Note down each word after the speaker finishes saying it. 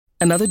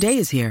Another day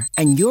is here,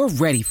 and you're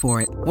ready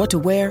for it. What to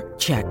wear?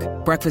 Check.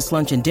 Breakfast,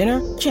 lunch, and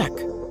dinner? Check.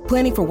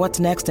 Planning for what's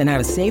next and how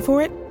to save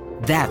for it?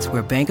 That's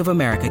where Bank of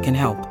America can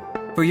help.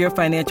 For your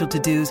financial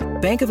to-dos,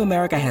 Bank of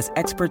America has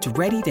experts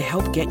ready to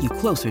help get you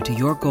closer to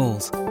your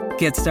goals.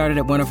 Get started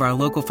at one of our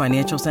local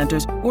financial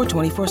centers or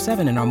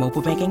 24/7 in our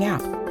mobile banking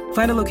app.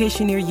 Find a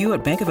location near you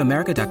at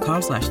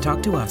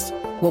bankofamerica.com/talktous.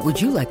 What would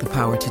you like the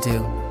power to do?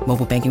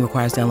 Mobile banking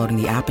requires downloading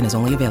the app and is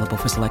only available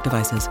for select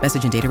devices.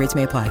 Message and data rates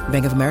may apply.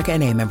 Bank of America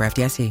N.A., member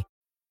FDIC.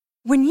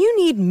 When you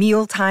need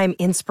mealtime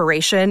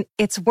inspiration,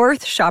 it's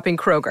worth shopping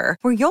Kroger,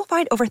 where you'll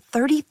find over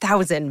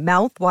 30,000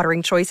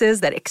 mouth-watering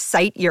choices that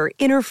excite your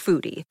inner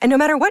foodie. And no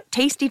matter what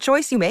tasty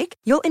choice you make,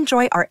 you'll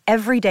enjoy our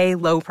everyday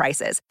low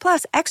prices,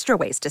 plus extra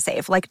ways to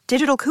save, like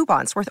digital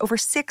coupons worth over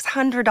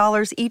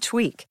 $600 each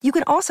week. You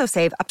can also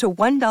save up to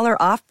 $1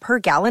 off per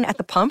gallon at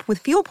the pump with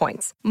fuel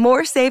points.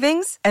 More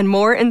savings and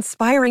more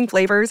inspiring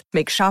flavors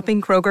make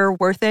shopping Kroger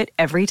worth it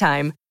every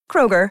time.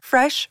 Kroger,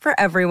 fresh for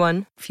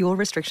everyone. Fuel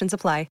restrictions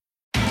apply.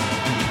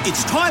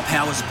 It's Tyre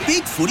Power's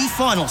Big Footy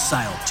Final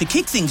Sale. To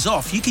kick things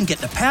off, you can get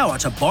the power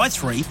to buy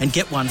 3 and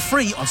get 1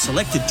 free on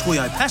selected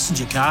Toyo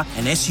passenger car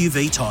and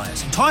SUV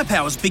tyres. Tyre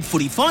Power's Big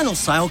Footy Final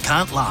Sale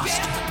can't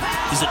last.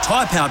 Visit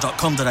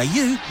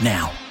tyrepower.com.au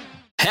now.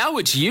 How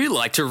would you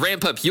like to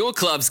ramp up your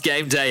club's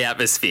game day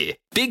atmosphere?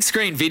 Big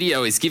Screen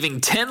Video is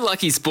giving 10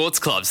 lucky sports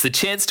clubs the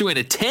chance to win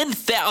a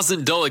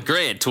 $10,000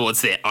 grant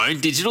towards their own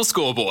digital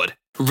scoreboard.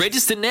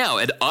 Register now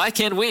at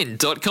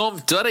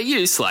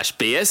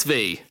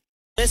iCanWin.com.au/BSV.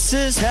 This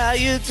is how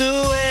you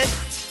do it.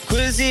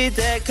 Quizzy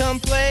Dad, come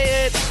play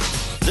it.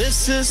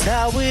 This is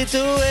how we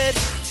do it.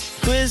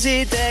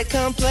 Quizzy Dad,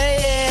 come play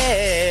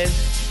it.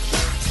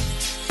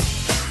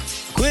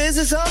 Quiz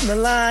is on the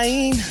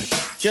line,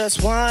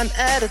 just one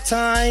at a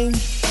time.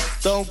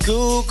 Don't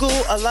Google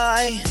a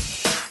lie.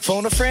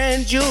 Phone a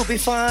friend, you'll be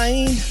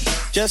fine.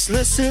 Just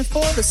listen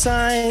for the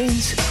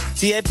signs.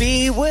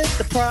 TAB with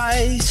the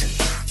prize.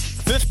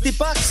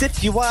 $50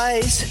 if you're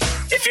wise.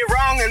 If you're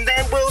wrong, and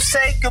then we'll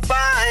say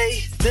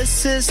goodbye.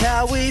 This is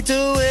how we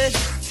do it.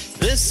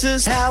 This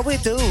is how we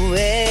do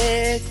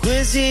it.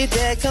 Quizzy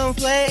Dad, come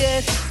play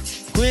it.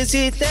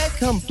 Quizzy Dad,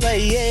 come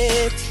play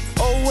it.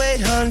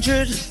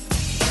 0800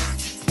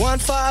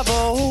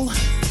 150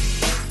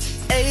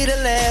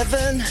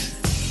 811.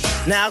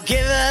 Now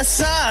give us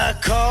a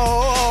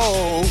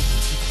call.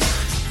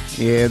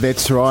 Yeah,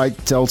 that's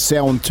right. Old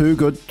Selwyn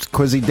Toogood,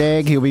 Quizzy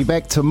Dag. He'll be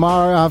back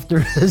tomorrow after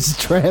his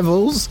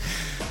travels.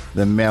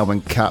 The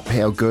Melbourne Cup,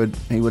 how good.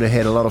 He would have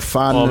had a lot of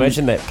fun. Oh,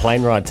 imagine that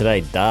plane ride today,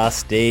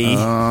 Dusty.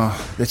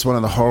 That's one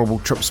of the horrible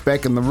trips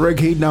back in the rig.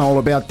 He'd know all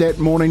about that.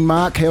 Morning,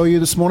 Mark. How are you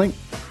this morning?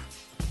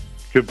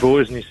 Good,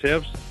 boys, and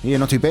yourselves? Yeah,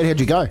 not too bad.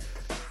 How'd you go?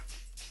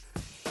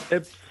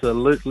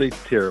 Absolutely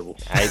terrible.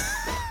 Hey,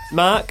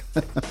 Mark,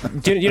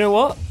 do you know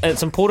what?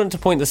 It's important to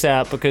point this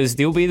out because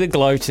there'll be the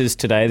gloaters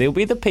today. There'll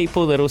be the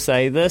people that'll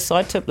say, this,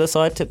 I tip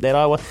that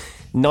I want.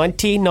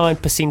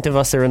 99% of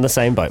us are in the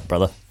same boat,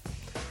 brother.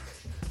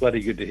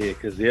 Bloody good to hear,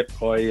 because, I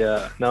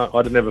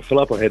didn't have a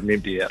fill-up. I had an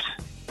empty out.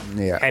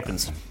 Yeah.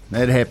 Happens.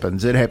 It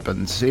happens.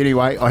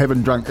 Anyway, I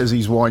haven't drunk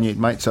Izzy's wine yet,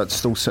 mate, so it's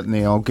still sitting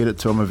there. I'll get it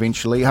to him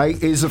eventually. Hey,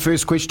 here's the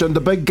first question. The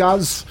big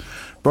Guz,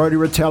 Brodie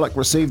Retallick,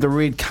 received a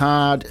red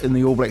card in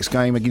the All Blacks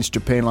game against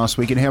Japan last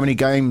week. And how many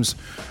games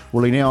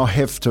will he now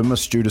have to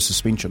miss due to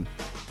suspension?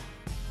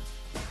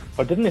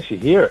 I didn't actually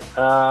hear it.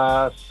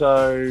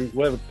 So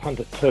we'll have a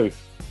punt at 2.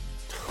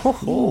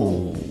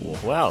 Oh,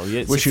 wow.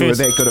 Wish you were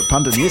that good at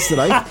punting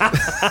yesterday.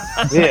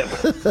 Yeah.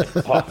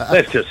 Oh,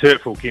 that's just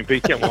hurtful,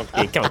 Kempy. Come on.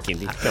 Yeah, come on,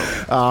 Kempy.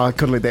 Come on. I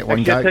couldn't let that one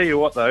actually, go. I'll tell you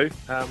what, though.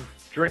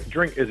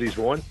 Drink Izzy's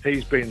wine.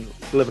 He's been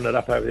living it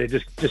up over there.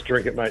 Just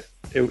drink it, mate.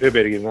 He'll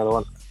better get another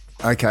one.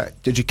 Okay.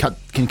 Can you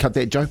cut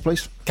that joke,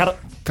 please? Cut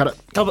it.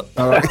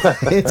 All right.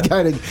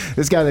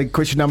 Let's go to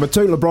question number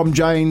 2. LeBron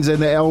James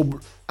and the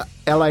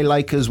LA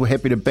Lakers were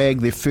happy to bag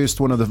their first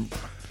win of the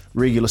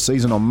regular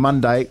season on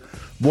Monday.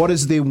 What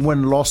is their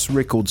win-loss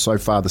record so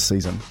far this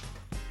season?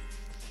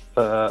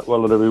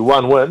 Well, it'll be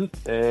 1 win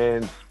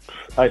and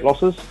 8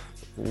 losses.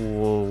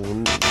 Whoa,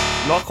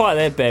 not quite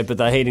that bad, but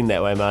they're heading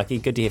that way, Marky.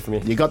 Good to hear from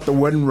you. You got the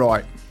win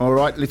right. All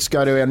right, let's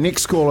go to our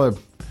next caller,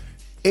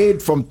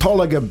 Ed from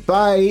Tolaga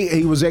Bay.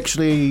 He was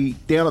actually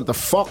down at the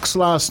Fox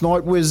last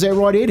night. Was that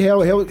right, Ed?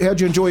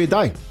 How'd you enjoy your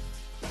day?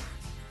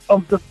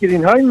 I'm just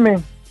getting home,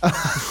 man.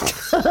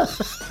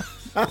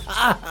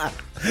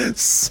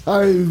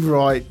 So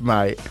right,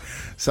 mate.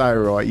 So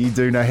right, you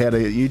do know how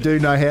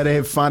to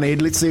have fun,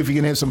 Ed. Let's see if you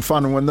can have some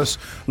fun and win this.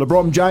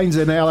 LeBron James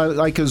and LA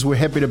Lakers were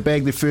happy to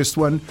bag their first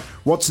win.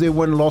 What's their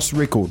win-loss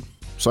record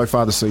so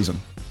far this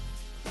season?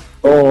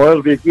 Oh,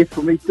 that'll be a guess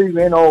for me too,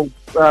 man. I'll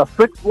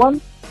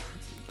 6-1.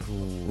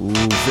 Ooh,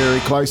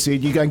 very close,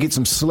 Ed. You go and get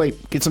some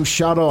sleep. Get some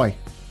shut-eye.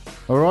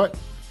 All right?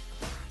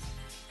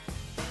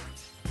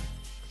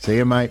 See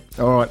you, mate.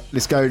 All right,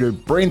 let's go to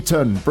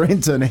Brenton.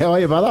 Brenton, how are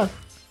you, brother?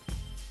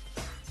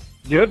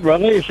 Good,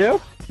 brother.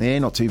 Yourself? Yeah,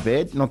 not too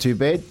bad. Not too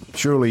bad.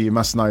 Surely you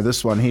must know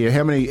this one here.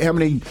 How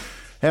many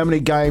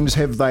games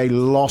have they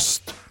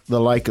lost,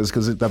 the Lakers?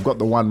 Because they've got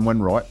the 1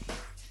 win, right?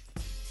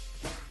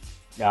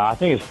 No, I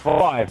think it's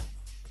 5.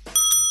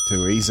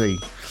 Too easy.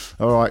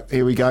 All right,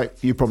 here we go.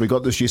 You probably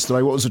got this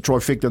yesterday. What was the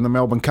trifecta in the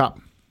Melbourne Cup?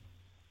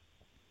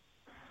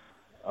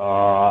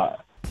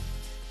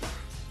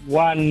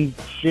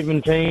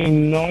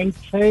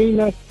 1-17-19,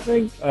 I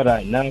think. I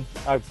don't know.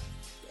 I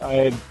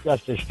had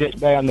just a step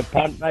down on the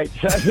punt, mate.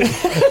 So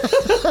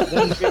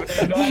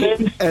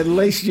At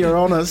least you're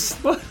honest.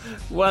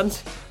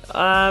 Once.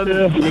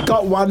 You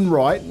got one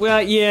right.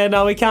 Well, yeah,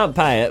 no, we can't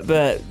pay it,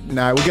 but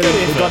No, we've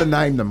got to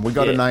name them. We've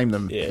got to name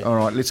them. Yeah. All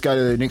right, let's go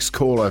to the next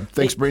caller.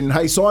 Thanks, Brendan.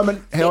 Hey,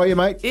 Simon, how are you,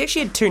 mate? he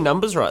actually had 2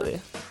 numbers right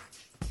there.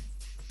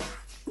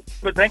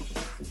 Good, thanks.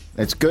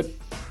 That's good.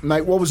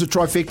 Mate, what was the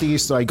trifecta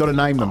yesterday? Got to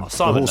name them.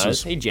 Simon the knows.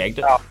 horses. He jagged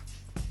it.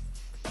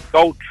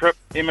 Gold Trip,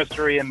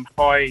 Emissary, and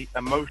High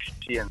Emotion.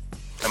 Yeah.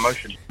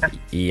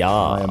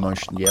 High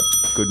Emotion, yep.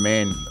 Good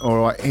man. All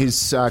right,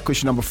 here's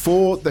question number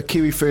 4. The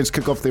Kiwi Ferns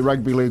kick off their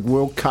Rugby League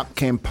World Cup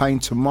campaign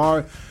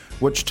tomorrow.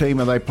 Which team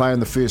are they playing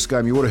the first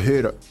game? You would have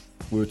heard it.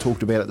 We were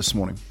talked about it this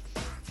morning.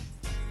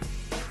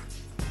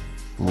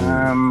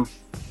 5.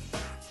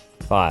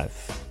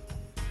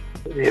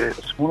 Yeah,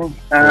 this morning.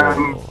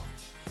 4,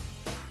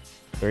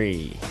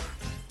 3,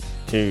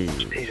 2.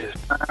 Jesus.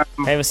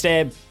 Have a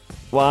stab.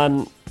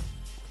 1.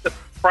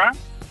 France?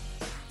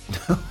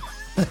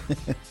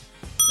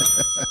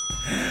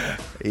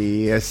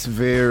 Yes,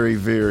 very,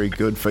 very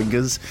good,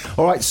 Fingers.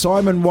 All right,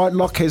 Simon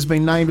Whitelock has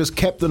been named as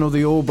captain of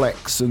the All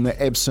Blacks in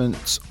the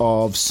absence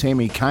of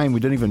Sammy Cane. We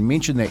didn't even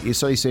mention that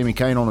yesterday. Sammy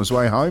Cane on his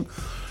way home.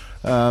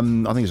 I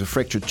think it's a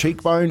fractured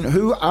cheekbone.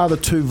 Who are the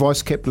 2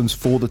 vice captains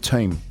for the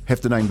team?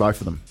 Have to name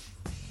both of them.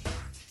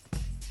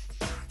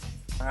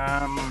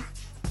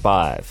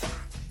 5,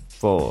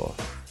 4,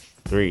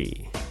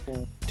 3,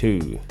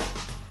 2,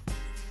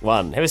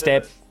 1. Have a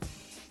stab.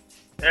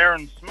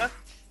 Aaron Smith?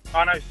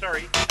 Oh, no,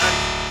 sorry.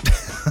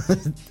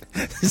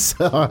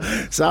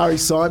 Sorry,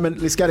 Simon.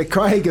 Let's go to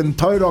Craig in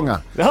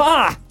Tauranga.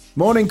 Ah!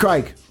 Morning,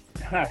 Craig.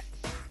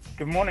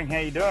 Good morning. How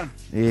you doing?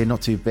 Yeah,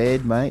 not too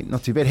bad, mate.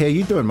 Not too bad. How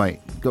you doing,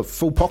 mate? Got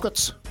full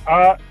pockets?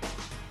 I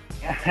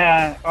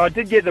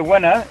did get the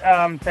winner,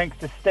 thanks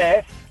to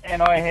Steph,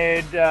 and I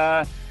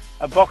had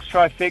a box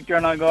trifecta,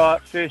 and I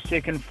got 1st,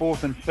 2nd,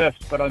 4th, and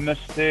 5th, but I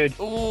missed 3rd.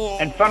 Ooh.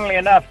 And funnily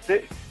enough,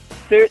 the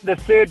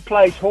 3rd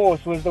place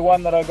horse was the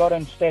one that I got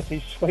in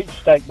Staffy's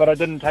sweepstake, but I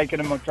didn't take it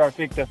in my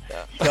trifecta.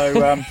 So,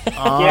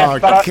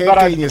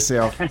 kicking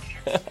yourself.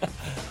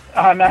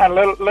 I know, a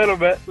little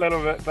bit,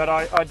 but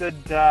I did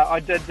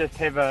just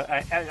have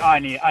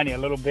only a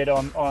little bit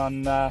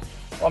on the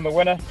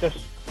winner. Just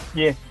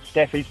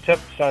Staffy's tip.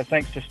 So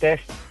thanks to Staff.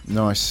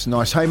 Nice.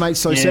 Hey mate,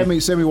 so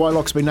Sammy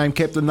Whitelock's been named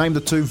captain. Name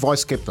the 2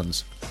 vice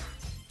captains.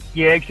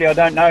 Yeah, actually I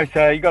don't know.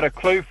 So you got a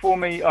clue for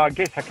me? I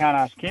guess I can't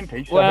ask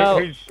Kempy. So Well-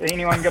 who's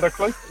anyone got a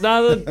clue?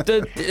 No,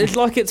 it's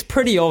like it's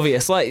pretty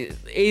obvious. Like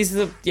he's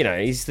the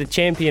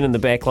champion in the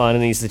back line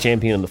and he's the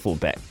champion in the full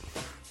back.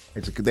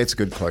 That's a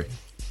good clue.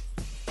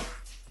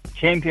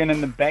 Champion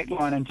in the back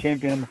line and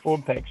champion in the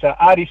forward pack. So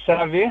Artie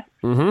Savia.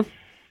 Mm-hmm.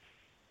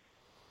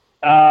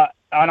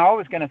 And I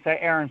was going to say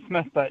Aaron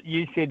Smith, but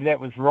you said that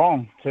was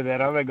wrong to that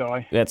other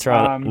guy. That's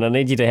right. And I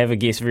need you to have a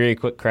guess very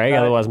quick, Craig.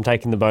 Otherwise, I'm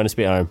taking the bonus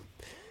bet home.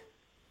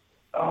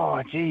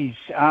 Oh, geez.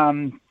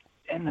 In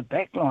the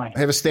back line.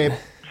 Have a stab.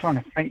 Trying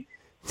to think.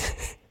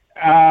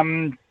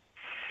 Come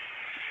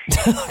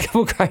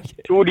on, Craig.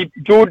 Geordie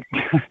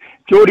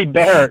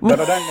Barrett, but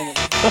I don't think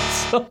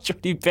It's not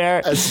Geordie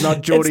Barrett. It's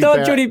not Geordie It's not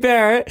Barrett. Geordie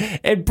Barrett.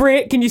 And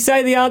Brett, can you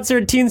say the answer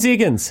in 10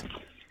 seconds?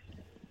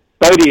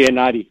 Bodie and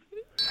Artie.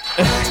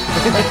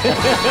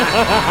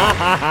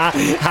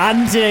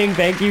 Hunting.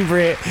 Thank you,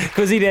 Brett.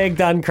 Because he'd egg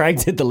done. Craig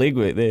did the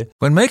legwork there.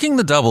 When making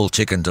the double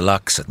chicken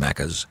deluxe at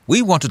Macca's,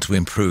 we wanted to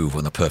improve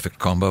on the perfect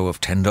combo of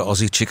tender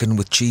Aussie chicken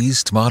with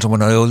cheese, tomato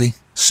and aioli.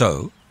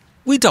 So,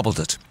 we doubled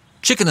it.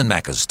 Chicken and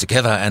Macca's,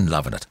 together and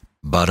loving it.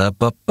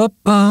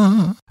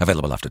 Ba-da-ba-ba-ba.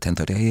 Available after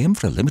 10:30 a.m.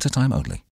 for a limited time only.